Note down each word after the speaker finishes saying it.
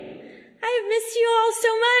I've missed you all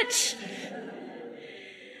so much.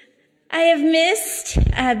 I have missed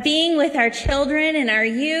being with our children and our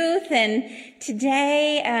youth, and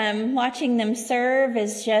today watching them serve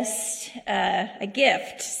is just a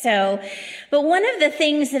gift. But one of the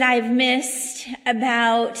things that I've missed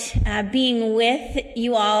about being with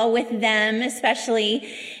you all, with them especially,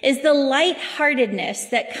 is the lightheartedness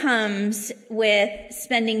that comes with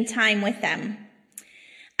spending time with them.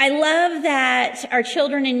 I love that our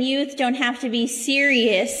children and youth don't have to be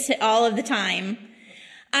serious all of the time.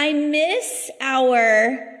 I miss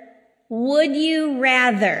our would you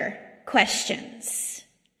rather questions.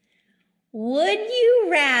 Would you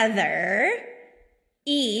rather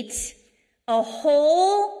eat a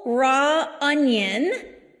whole raw onion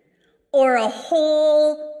or a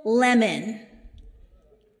whole lemon?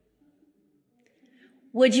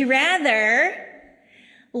 Would you rather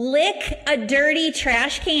lick a dirty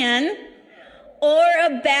trash can or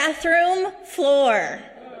a bathroom floor?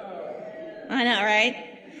 I know, right?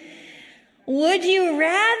 Would you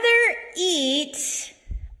rather eat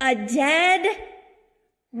a dead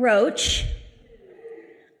roach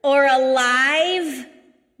or a live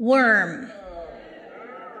worm?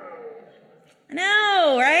 I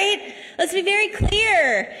know, right? Let's be very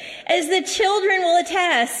clear. As the children will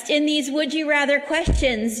attest in these would you rather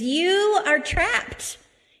questions, you are trapped.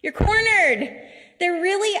 You're cornered. There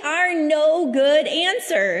really are no good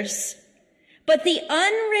answers. But the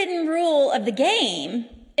unwritten rule of the game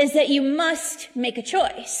is that you must make a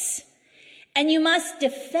choice. And you must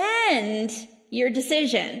defend your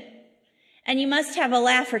decision. And you must have a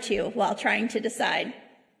laugh or two while trying to decide.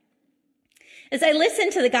 As I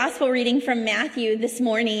listened to the gospel reading from Matthew this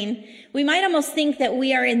morning, we might almost think that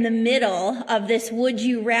we are in the middle of this would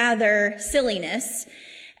you rather silliness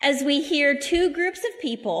as we hear two groups of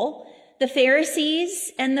people, the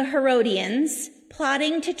Pharisees and the Herodians,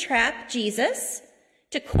 plotting to trap Jesus,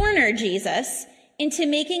 to corner Jesus into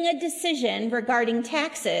making a decision regarding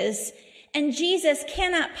taxes, and Jesus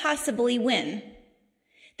cannot possibly win.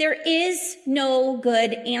 There is no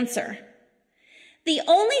good answer. The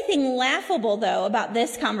only thing laughable, though, about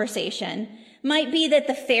this conversation might be that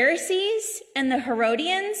the Pharisees and the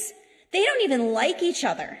Herodians, they don't even like each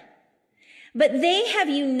other. But they have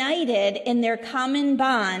united in their common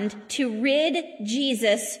bond to rid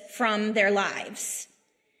Jesus from their lives.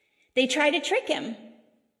 They try to trick him.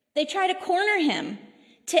 They try to corner him,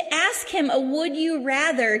 to ask him a would you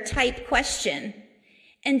rather type question.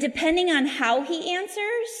 And depending on how he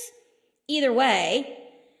answers, either way,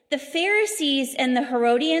 the Pharisees and the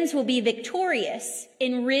Herodians will be victorious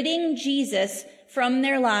in ridding Jesus from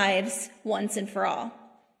their lives once and for all.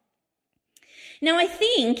 Now, I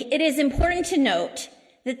think it is important to note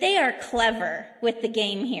that they are clever with the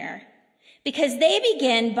game here, because they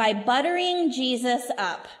begin by buttering Jesus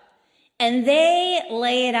up, and they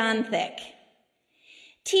lay it on thick.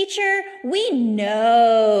 Teacher, we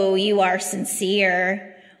know you are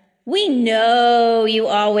sincere. We know you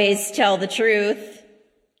always tell the truth.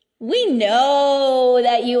 We know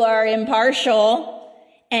that you are impartial,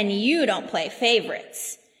 and you don't play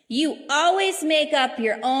favorites. You always make up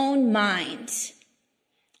your own mind.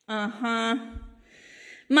 My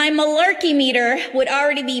malarkey meter would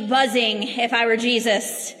already be buzzing if I were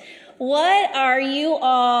Jesus. What are you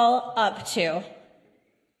all up to?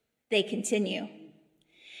 They continue.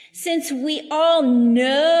 Since we all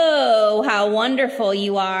know how wonderful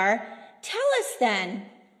you are, tell us then,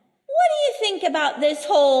 what do you think about this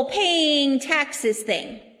whole paying taxes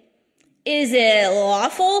thing? Is it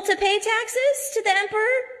lawful to pay taxes to the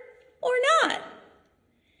emperor or not?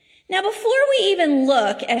 Now, before we even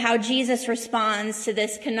look at how Jesus responds to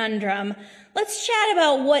this conundrum, let's chat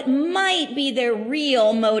about what might be their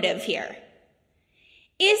real motive here.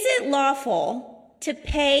 Is it lawful to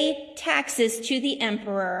pay taxes to the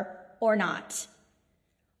emperor or not?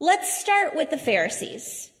 Let's start with the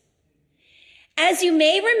Pharisees. As you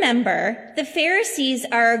may remember, the Pharisees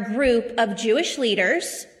are a group of Jewish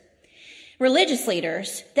leaders, religious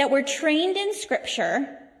leaders, that were trained in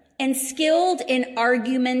Scripture and skilled in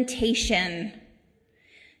argumentation.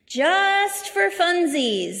 Just for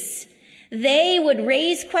funsies, they would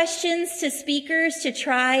raise questions to speakers to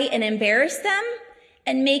try and embarrass them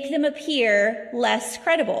and make them appear less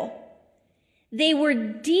credible. They were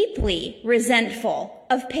deeply resentful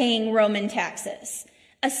of paying Roman taxes,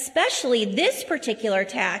 especially this particular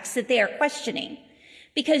tax that they are questioning,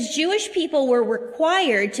 because Jewish people were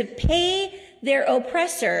required to pay their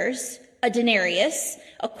oppressors a denarius,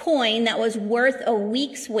 a coin that was worth a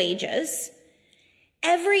week's wages,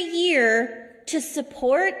 every year to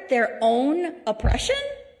support their own oppression?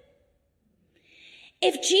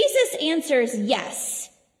 If Jesus answers yes,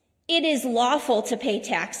 it is lawful to pay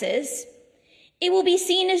taxes, it will be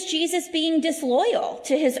seen as Jesus being disloyal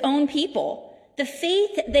to his own people, the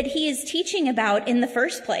faith that he is teaching about in the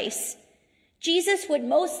first place. Jesus would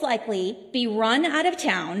most likely be run out of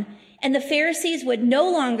town, and the Pharisees would no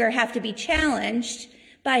longer have to be challenged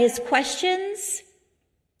by his questions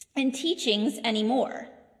and teachings anymore.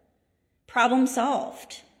 Problem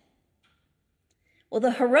solved. Well,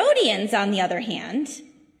 the Herodians, on the other hand,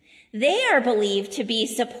 they are believed to be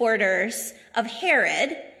supporters of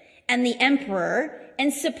Herod and the emperor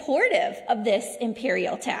and supportive of this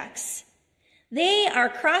imperial tax. They are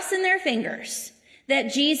crossing their fingers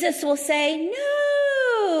that Jesus will say,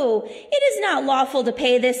 "No, it is not lawful to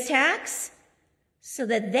pay this tax," so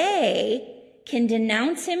that they can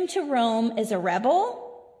denounce him to Rome as a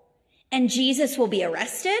rebel, and Jesus will be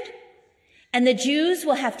arrested, and the Jews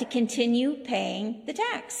will have to continue paying the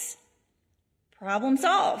tax. Problem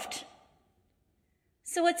solved.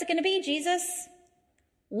 So what's it going to be, Jesus?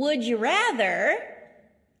 Would you rather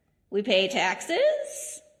we pay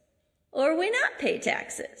taxes or we not pay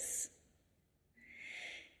taxes?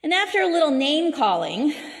 And after a little name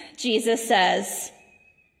calling, Jesus says,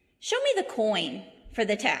 "Show me the coin for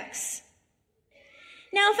the tax."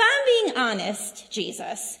 Now, if I'm being honest,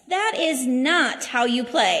 Jesus, that is not how you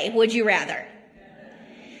play Would You Rather.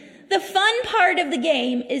 The fun part of the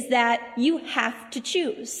game is that you have to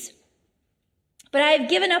choose. But I've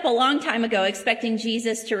given up a long time ago expecting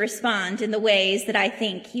Jesus to respond in the ways that I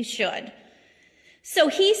think he should. So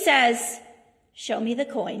he says, "Show me the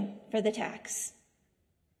coin for the tax."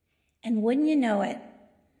 And wouldn't you know it,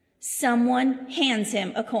 someone hands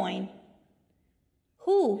him a coin.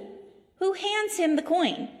 Who hands him the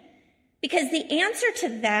coin? Because the answer to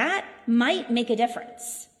that might make a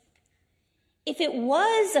difference. If it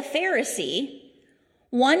was a Pharisee,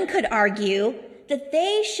 one could argue that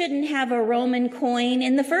they shouldn't have a Roman coin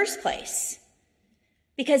in the first place,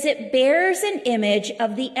 because it bears an image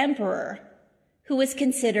of the emperor, who was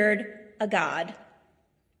considered a god.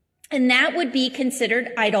 And that would be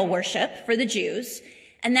considered idol worship for the Jews,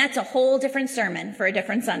 and that's a whole different sermon for a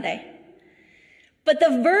different Sunday. But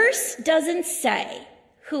the verse doesn't say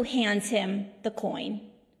who hands him the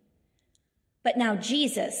coin. But now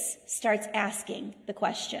Jesus starts asking the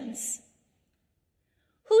questions.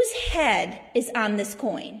 Whose head is on this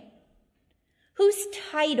coin? Whose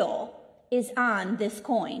title is on this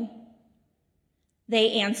coin?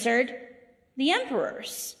 They answered, "The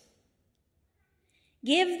emperor's."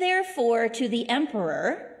 "Give therefore to the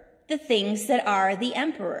emperor the things that are the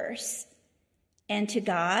emperor's, and to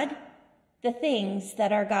God the things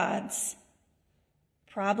that are God's."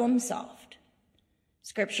 Problem solved.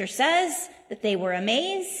 Scripture says that they were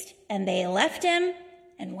amazed and they left him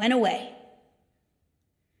and went away.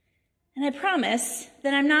 And I promise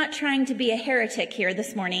that I'm not trying to be a heretic here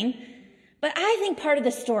this morning, but I think part of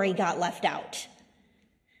the story got left out.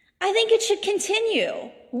 I think it should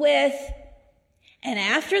continue with, "And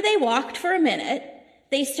after they walked for a minute,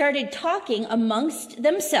 they started talking amongst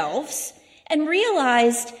themselves and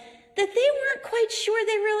realized that they weren't quite sure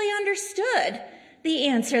they really understood the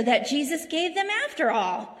answer that Jesus gave them after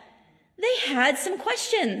all. They had some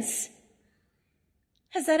questions."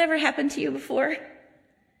 Has that ever happened to you before?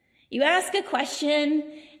 You ask a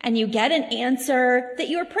question and you get an answer that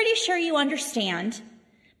you're pretty sure you understand,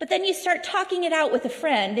 but then you start talking it out with a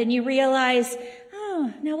friend and you realize,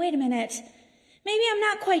 "Oh, now wait a minute. Maybe I'm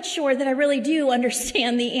not quite sure that I really do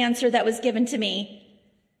understand the answer that was given to me."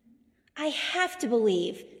 I have to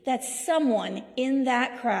believe that someone in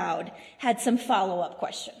that crowd had some follow-up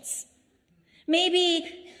questions. Maybe,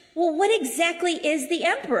 well, what exactly is the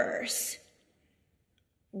emperor's?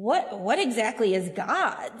 What exactly is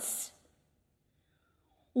God's?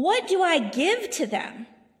 What do I give to them?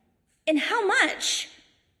 And how much?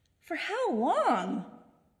 For how long?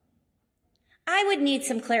 I would need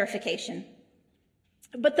some clarification.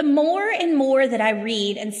 But the more and more that I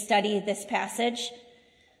read and study this passage,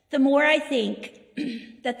 the more I think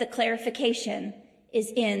that the clarification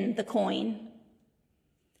is in the coin.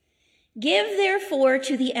 "Give therefore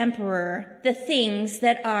to the emperor the things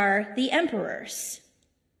that are the emperor's."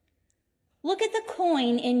 Look at the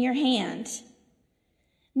coin in your hand.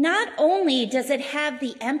 Not only does it have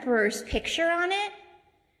the emperor's picture on it,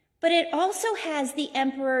 but it also has the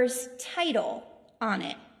emperor's title on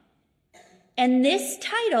it. And this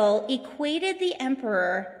title equated the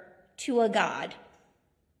emperor to a god.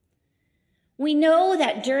 We know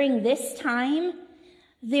that during this time,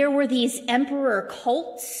 there were these emperor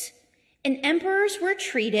cults, and emperors were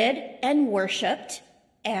treated and worshiped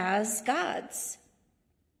as gods.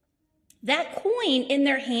 That coin in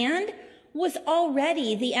their hand was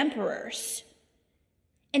already the emperor's.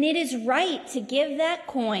 And it is right to give that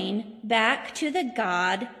coin back to the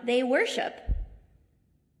God they worship.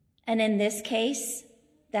 And in this case,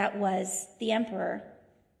 that was the emperor.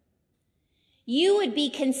 You would be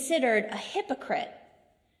considered a hypocrite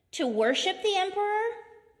to worship the emperor,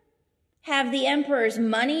 have the emperor's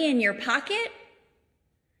money in your pocket,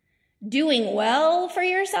 doing well for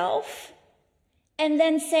yourself, and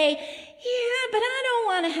then say, yeah, but I don't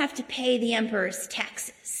want to have to pay the emperor's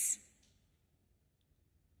taxes.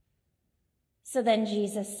 So then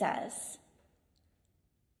Jesus says,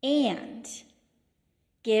 and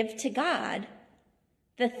give to God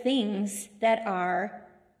the things that are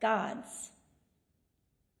God's.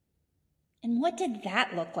 And what did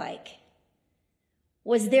that look like?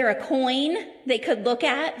 Was there a coin they could look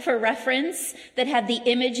at for reference that had the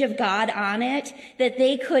image of God on it that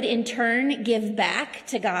they could in turn give back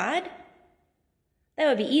to God? That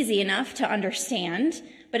would be easy enough to understand,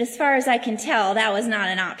 but as far as I can tell, that was not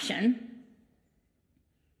an option.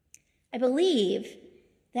 I believe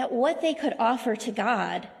that what they could offer to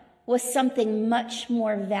God was something much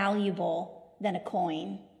more valuable than a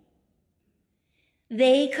coin.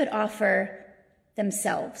 They could offer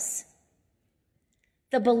themselves,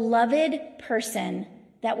 the beloved person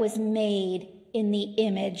that was made in the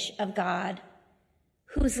image of God,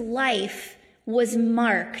 whose life was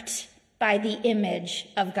marked by the image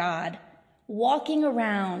of God, walking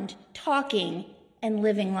around, talking, and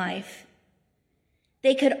living life.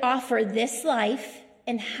 They could offer this life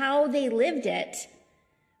and how they lived it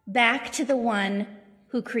back to the one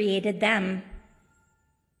who created them.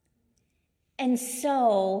 And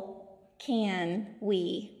so can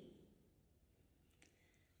we.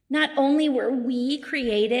 Not only were we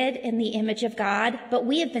created in the image of God, but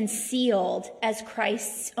we have been sealed as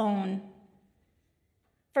Christ's own.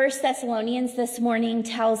 1 Thessalonians this morning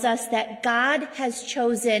tells us that God has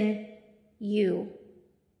chosen you.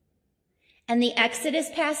 And the Exodus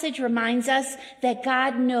passage reminds us that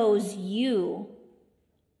God knows you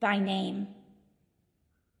by name.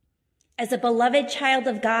 As a beloved child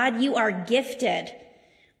of God, you are gifted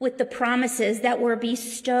with the promises that were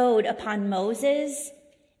bestowed upon Moses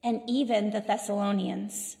and even the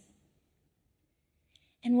Thessalonians.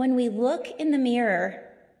 And when we look in the mirror,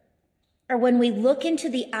 or when we look into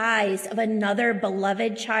the eyes of another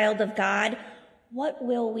beloved child of God, what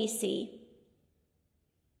will we see?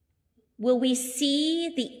 Will we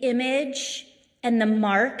see the image and the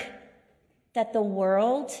mark that the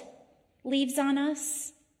world leaves on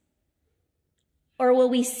us? Or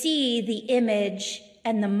will we see the image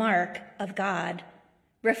and the mark of God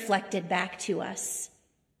reflected back to us?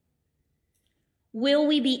 Will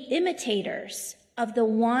we be imitators of the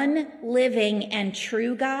one living and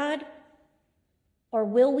true God? Or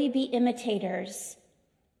will we be imitators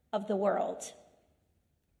of the world?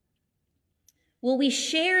 Will we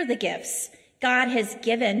share the gifts God has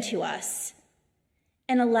given to us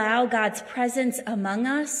and allow God's presence among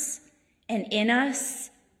us and in us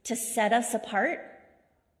to set us apart?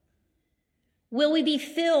 Will we be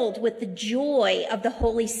filled with the joy of the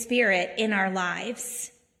Holy Spirit in our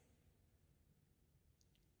lives?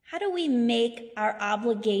 How do we make our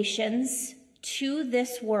obligations to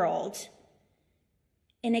this world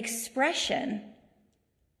an expression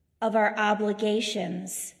of our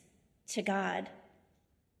obligations to God?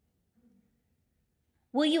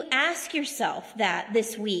 Will you ask yourself that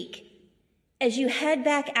this week as you head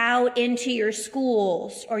back out into your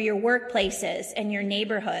schools or your workplaces and your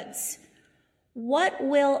neighborhoods? What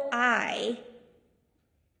will I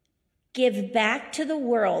give back to the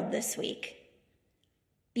world this week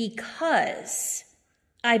because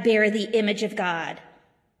I bear the image of God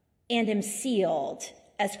and am sealed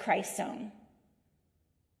as Christ's own?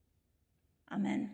 Amen.